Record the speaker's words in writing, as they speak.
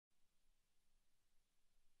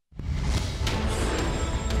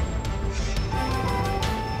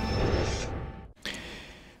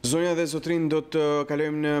Zonja dhe zotrin, do të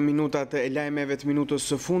kalojmë në minutat e lajmeve të minutës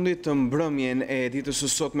së fundit. Mbrëmjen e ditës së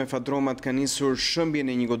sotme fadromat ka nisur shëmbjen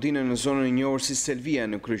e një godine në zonën e njohur si Selvisë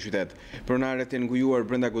në kryeqytet. Pronarët e ngujohen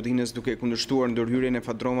brenda godinës duke kundërshtuar ndërhyrjen e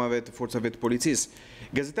fadromave të forcave të policisë.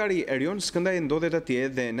 Gazetari Erion Skëndaj ndodhet atje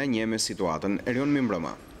dhe na njeh me situatën. Erion,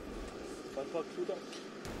 mirëmbrëma.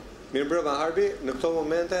 Mirëmbrëma Harbi, në këto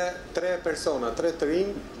momente 3 persona, 3 të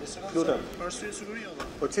rinj, lutem.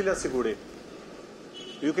 Po cila siguri?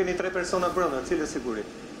 Ju keni 3 persona brenda, cilë siguri?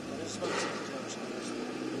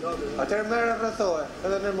 Atëherë merë rrethoje,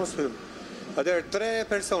 edhe ne mos hym. Atëherë 3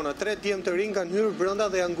 persona, 3 djemë të rinj kanë hyrë brenda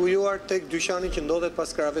dhe janë ngujuar tek dyqani që ndodhet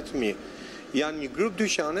pas krave të mi. Janë një grup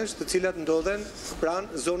dyqanesh të cilat ndodhen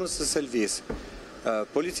pranë zonës së Selvisë.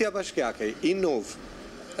 Policia bashkiake, INOV,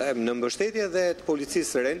 në mbështetje dhe të policisë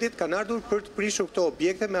së rendit kanë ardhur për të prishur këto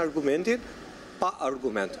objekte me argumentin pa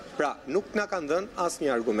argument. Pra, nuk na kanë dhënë asnjë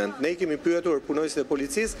argument. Ne I kemi pyetur punojësit e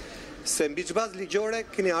policisë se mbi ç'bazë ligjore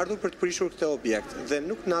keni ardhur për të prishur këtë objekt dhe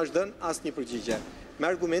nuk na është dhënë asnjë përgjigje, me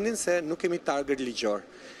argumentin se nuk kemi targët ligjor.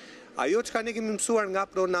 Ajo çka ne kemi mësuar nga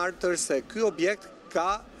pronarët është se ky objekt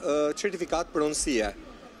ka certifikat pronësie.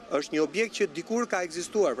 Është një objekt që dikur ka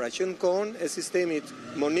ekzistuar, pra që në kohën e sistemit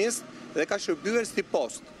monist dhe ka shërbyer si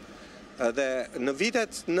post. Dhe në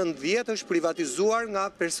vitet 90 është privatizuar nga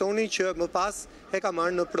personi që më pas e ka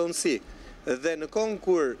marrë në pronësi. Dhe në kohën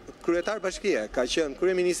kur kryetar bashkie ka qenë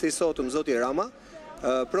kryeministri I sotëm zoti Rama,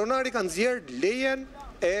 pronari kanë nxjerr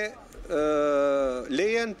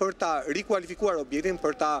lejen për ta rikualifikuar objektin,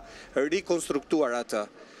 për ta rikonstruktuar atë.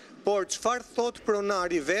 Por çfarë thot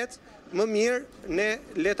pronari vet, më mirë ne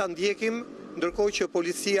le ta ndjekim. Ndërkohë që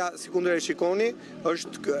policia, si kundër e shikoni,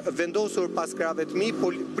 është vendosur pas krave të mi,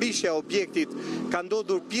 prishja e objektit ka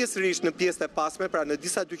ndodhur pjesërisht në pjesët e pasme, pra në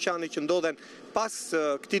disa dyqane që ndodhen pas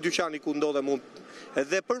këtij dyqani ku ndodhem unë.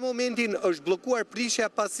 Dhe për momentin është bllokuar prishja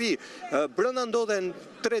pasi brenda ndodhen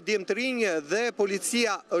 3 djemë të rinj dhe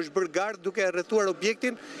policia është bërë gardë duke rrethuar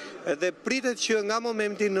objektin dhe pritet që nga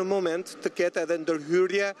momenti në moment të ketë edhe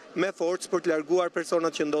ndërhyrje me forcë për të larguar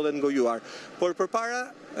personat që ndodhen ngojuar. Por përpara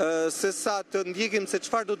se sa të ndjekim se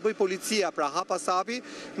çfarë do të bëj policia, pra hapa sapi,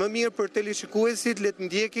 më mirë për teleshikuesit le të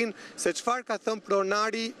ndjekin se çfarë ka thënë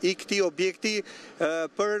pronari I këtij objekti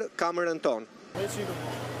për kamerën tonë.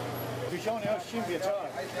 Dyqani është 100 vjeçar,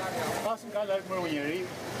 as nga lajmëru njeri,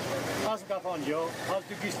 as nga thonë gjo, as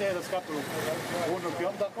dy kistetës ka pru. Unë nuk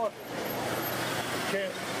jam dakord që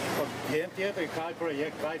jenë tjetër, kaj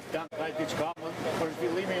projekt, kaj plan, kaj diçka, për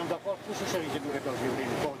zhvillimi jam dakord, kush është që nuk e të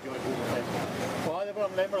zhvillimi, po gjoj bunë. Po hajde pra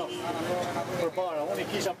më lemra, për para, unë I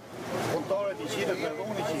kisha punëtorët I qitet me dhe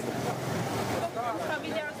unë I qitet.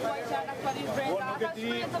 Por nuk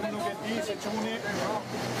e di se quni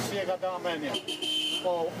si e ka da amenja.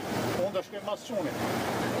 Po, unë dhe shkem mas quni.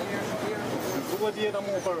 Duhet jeta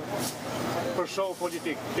mu për show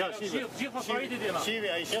politik. Ja, shive. Shive,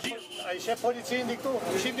 a I shef policinë di këtu?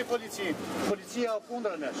 Shifti policinë. Policia o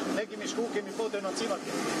kundra nesh. Ne kemi shku, kemi po denoncimat.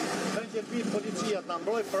 Në një vit policia të na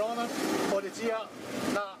mbroj pronën, policia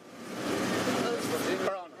na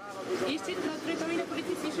pronën. Ishtit në drejtorinë e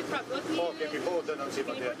policisë, ishtit prapë. Po, kemi po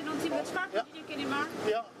denoncimat. Kemi po denoncimat, çfarë përgjigje keni marrë?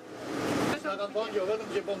 Ja. Në kanë thonë jo vetëm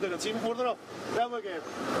që bon denoncimin, urdhëro. Dhe më ke,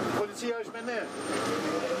 policia është me ne.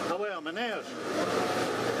 Apo ja, me ne është.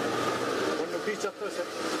 Por nuk I që të se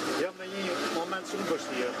jam në një moment shumë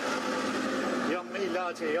vështirë. Jam me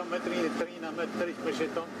ilaçe, jam me trina, me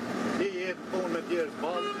 30% tonë. I jetë punë me tjerë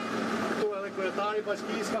balë. Tu edhe kryetari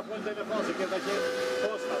bashkisë ka folë telefon, se këta qenë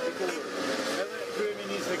posta, të kullur. Edhe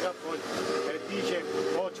kryeministri ka folë. E ti që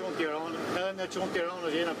po qunë Tiranë, edhe në qunë Tiranë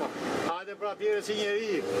është jena po. Hajde pra bjerë si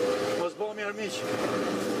njeri, mos bo mirë miqë.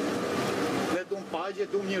 Ne dum pagje,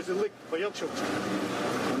 dum njerëzillik, po jo kështu.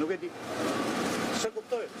 Nuk e di. Se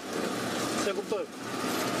kuptoj.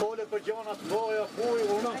 Fole për gjonat, boja, fuj,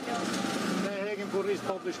 unë. Ne hekim kurris,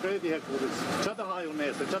 pop të shkreti, hek kurris. Qa të haju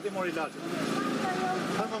nesër, qa të mori ilaçet?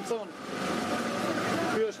 Ta më thonë,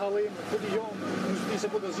 ky është hallim, këti jonë, në shti se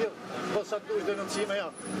ku të zhjith, po sa të dush denoncime ja.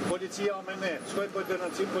 Policia me ne, shkoj për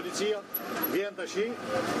denoncim, policia, vjen të shi,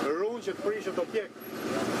 runë që të prishët objekt.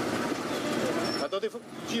 Ato të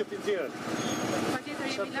gjithë të tjerë. Pa tjetër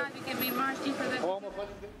jemi live, kemi marrë shtifër dhe... Po, më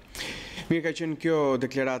falim. Mirë ka qenë kjo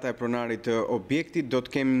deklarata e pronarit të objektit, do të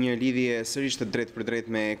kem një lidhje sërish të drejt për drejt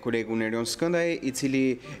me kolegun Erion Skëndaj, I cili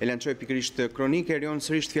e lançoi pikërisht kronikë. Erion,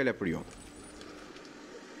 sërish fjala për ju.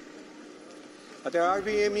 Atëherë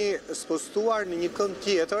Arbi jemi spostuar në një kënd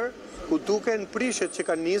tjetër, ku duken prishjet që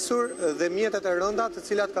kanë nisur dhe mjetet e rënda të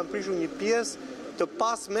cilat kanë prishur një pjesë të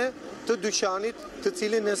pasme të dyqanit të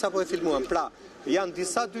cilin ne sapo e filmuam. Pra, janë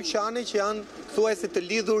disa dyqane që janë thuajse të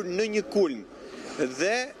lidhur në një kulm.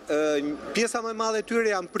 dhe pjesa më e madhe e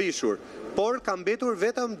tyre janë prishur, por ka mbetur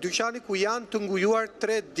vetëm dyqani ku janë të ngujuar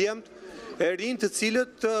 3 djemt e rinj, të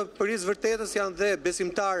cilët përgjithë vërtetës janë dhe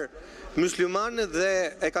besimtar musliman dhe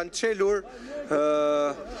e kanë çelur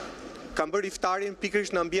kanë bërë iftarin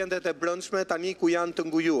pikërisht në ambientet e brendshme tani ku janë të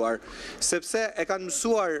ngujuar, sepse e kanë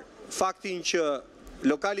mësuar faktin që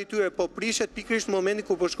lokali tyre po prishet pikërisht në momentin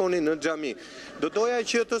ku po shkonin në xhami. Do doja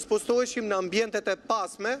që të spostoheshim në ambientet e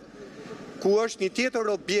pasme, ku është një tjetër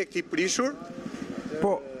objekt i prishur,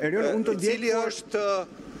 po, Erion, unë të i cili është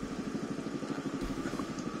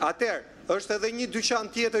atëherë, është edhe një dyqan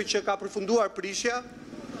tjetër që ka përfunduar prishja,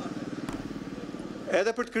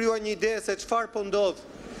 edhe për të krijuar një ide se çfarë po ndodh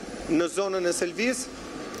në zonën e Selvisë.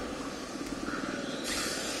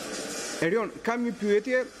 Erion, kam një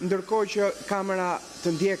pyetje, ndërkohë që kamera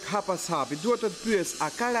të ndjek hap pas hapi. Duhet të pyes,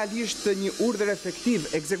 a ka realisht një urdhër efektiv,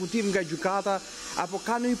 ekzekutiv nga gjykata, apo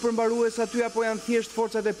ka një përmbarues aty, apo janë thjesht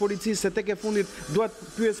forcat e policisë, se tek e fundit duhet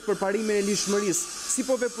të pyes për parimin e lishmërisë. Si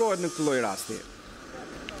po veprohet në këtë lloj rasti?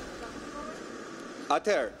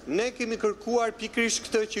 Atëherë, ne kemi kërkuar pikërisht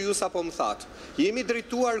këtë që ju sapo më thatë. Jemi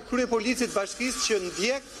drejtuar kryepolicit bashkisë që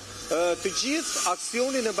ndjek të gjithë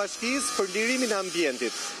aksionin e bashkisë për lirimin e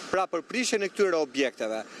ambientit, pra për prishjen e këtyre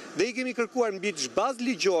objekteve. Dhe i kemi kërkuar mbi bazë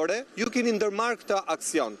ligjore, ju keni ndërmarrë këtë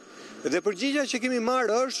aksion. Dhe përgjigja që kemi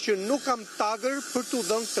marrë është që nuk kam tagër për t'u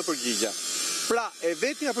dhënë këtë përgjigje. Pra, e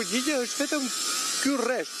vetmja përgjigje është vetëm ky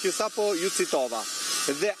rresht që sapo ju citova.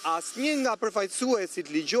 Dhe asnjë nga përfaqësuesit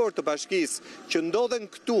ligjor të bashkisë që ndodhen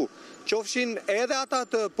këtu, qofshin edhe ata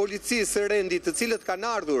të policisë së rendit, të cilët kanë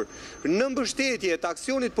ardhur në mbështetje të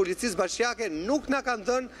aksionit policisë bashkiake, nuk na kanë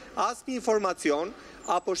dhënë asnjë informacion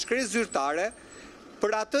apo shkresë zyrtare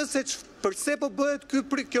për atë se përse po bëhet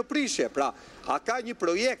kjo prishje. Pra, a ka një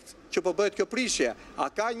projekt që po bëhet kjo prishje? A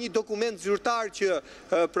ka një dokument zyrtar që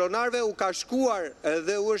pronarëve u ka shkuar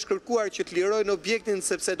dhe u është kërkuar që të lirojnë objektin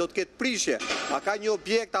sepse do të ketë prishje? A ka një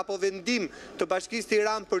objekt apo vendim të Bashkisë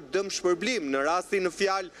Tiranë për dëmshpërblim në rastin në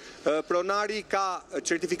fjalë pronari ka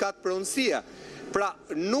certifikat pronësie? Pra,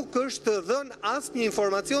 nuk është dhënë asnjë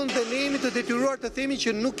informacion dhe ne jemi të detyruar të themi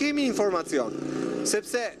që nuk kemi informacion,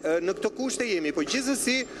 sepse në këto kushte jemi, po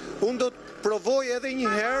gjithsesi unë do të provoj edhe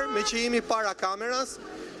një herë me që jemi para kameras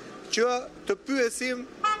që të pyesim,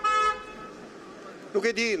 nuk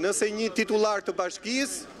e di, nëse një titullar të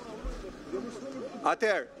bashkisë,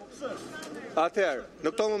 atëherë, në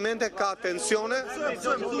këto momente ka tensione.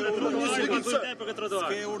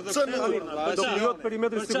 Do krijohet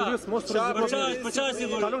perimetri i sigurisë, mos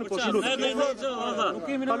kaloni po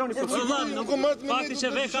Fakti që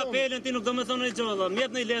ve ka pelën ti nuk do më thonë e gjolla,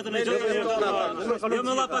 mjet në letën e gjolla. Jo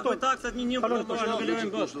më dha pak taksat një nuk kalojmë poshtë.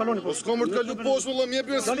 Kaloni po. S'kam të kalu poshtë, valla më jep.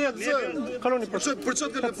 Kaloni po. Për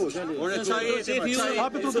çfarë të poshtë? Ore çaj jeti ju.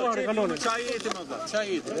 Hapi trotuari, kaloni. Çaj jeti më dha. Çaj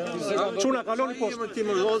jeti. Çuna kaloni poshtë. Ti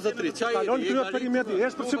më roza 3. Çaj jeti. Kaloni kryet perimetri,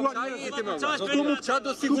 është për siguar. Çfarë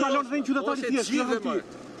do Ku kalon dhe një qytetar i thjeshtë?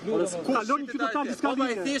 Kaloni qytetar diska Po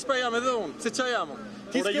i thjesht pa jam edhe unë. Se çaj jam.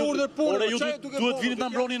 Ti s'ke urdhër punë, duhet vini ta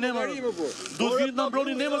mbroni ne më. Duhet vini ta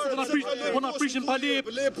mbroni ne më se po na prishin pa lep.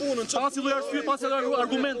 Le punën, Pasi lloj arsye, pasi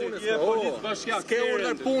argumenti. Policisë bashkiake. S'ke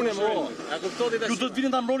urdhër punë më. A kuptoni tash? Ju duhet vini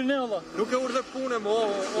ta mbroni ne valla. Nuk e urdhër punë më,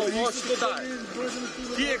 o shqiptar.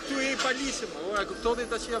 Ti e këtu i palishëm, a kuptoni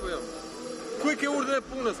tash apo jo? Ku e ke urdhër e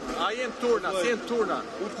punës? A jen turna, si jen turna?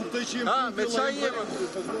 Unë kuptoj që Ha, me çaj jemi.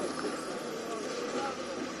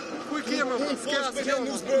 Ku e kemë? s'ke asgjë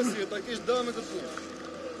në zbrosje, ta kesh dëmë të punë.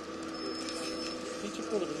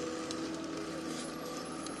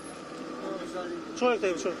 Çoj të.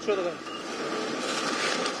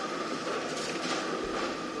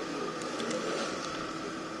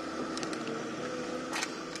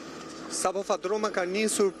 Sapo Fadroma ka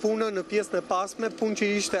nisur punën në pjesën e pasme, punë që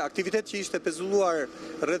ishte, aktivitet që ishte pezulluar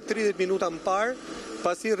rreth 30 minuta më parë,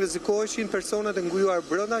 pasi rrezikoheshin personat e ngujuar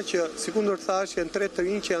brenda që, sikundur thash, janë 3 të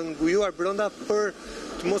rinj që janë ngujuar brenda për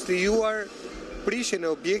të mos lejuar prishjen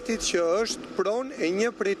e objektit që është pronë e një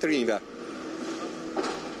prej të rinjve.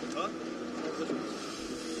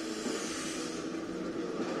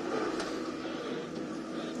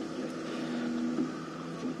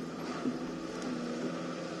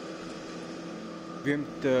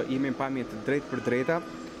 Jemi në pamje të drejtë për drejta.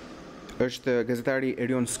 Është gazetari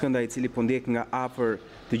Erion Skënda, i cili po ndjek nga afër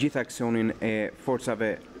të gjithë aksionin e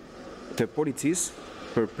forcave të policisë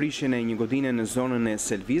për prishjen e një godine në zonën e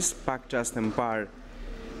Selvisë. Pak çaste më parë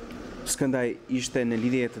Skëndaj ishte në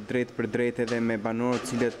lidhje të drejtë për drejtë edhe me banorët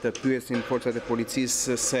cilët të pyesin forcat e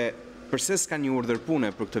policisë se përse s'ka një urdhër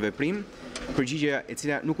pune për këtë veprim, përgjigja e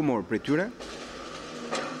cila nuk u mor prej tyre.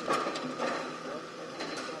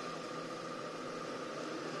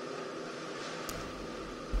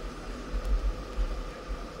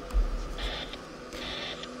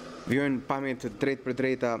 Vjojnë pamjet të drejt për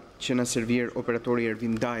drejta që na servir operatori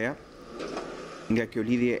Ervin Daja nga kjo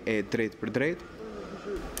lidhje e drejt për drejt.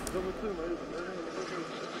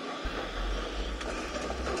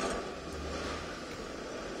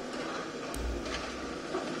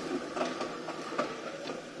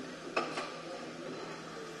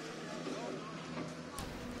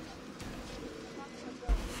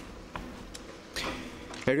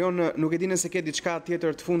 Erion, nuk e di nëse ke diçka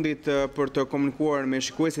tjetër të fundit për të komunikuar me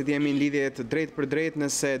shikuesit, jemi në lidhje të drejt për drejt,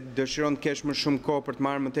 nëse dëshiron të kesh më shumë kohë për të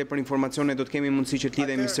marrë më tepër informacione, do të kemi mundësi që të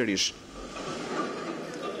lidhemi sërish.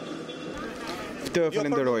 Të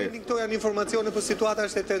falenderoj. Këto janë informacione, për situata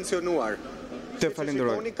është e tensionuar. Të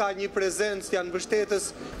falenderoj. Shikoni, ka një prezencë janë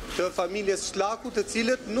mbështetës të familjes Shlaku, të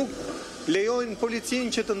cilët nuk lejojnë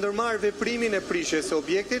policinë që të ndërmarrë veprimin e prishjes së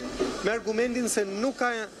objektit me argumentin se nuk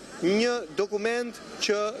ka një dokument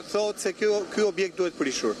që thotë se ky objekt duhet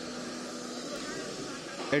prishur.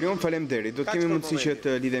 Erion, faleminderit. Do të kemi mundësi që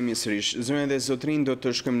të lidhemi sërish. Zonën dhe zotrin do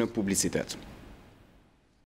të shkojmë në publicitet.